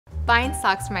Buying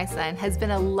socks for my son has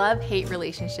been a love-hate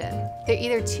relationship. They're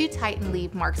either too tight and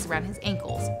leave marks around his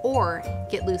ankles, or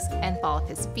get loose and fall off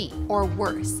his feet, or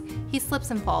worse, he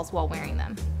slips and falls while wearing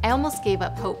them. I almost gave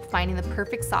up hope finding the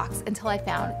perfect socks until I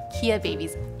found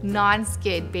KeaBabies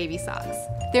non-skid baby socks.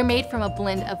 They're made from a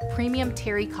blend of premium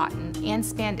terry cotton and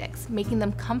spandex, making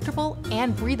them comfortable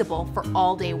and breathable for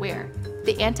all-day wear.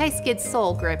 The anti-skid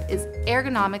sole grip is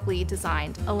ergonomically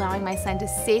designed, allowing my son to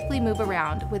safely move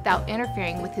around without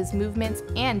interfering with his movements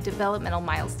and developmental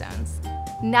milestones.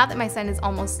 Now that my son is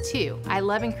almost 2, I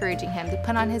love encouraging him to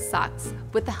put on his socks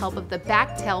with the help of the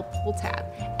back tail pull tab,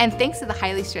 and thanks to the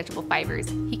highly stretchable fibers,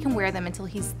 he can wear them until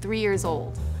he's 3 years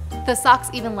old. The socks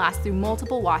even last through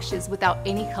multiple washes without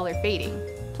any color fading.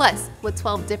 Plus, with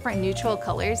 12 different neutral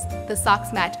colors, the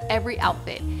socks match every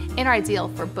outfit and are ideal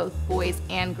for both boys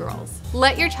and girls.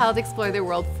 Let your child explore the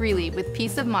world freely with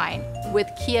peace of mind with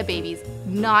KeaBabies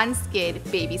non-skid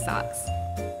baby socks.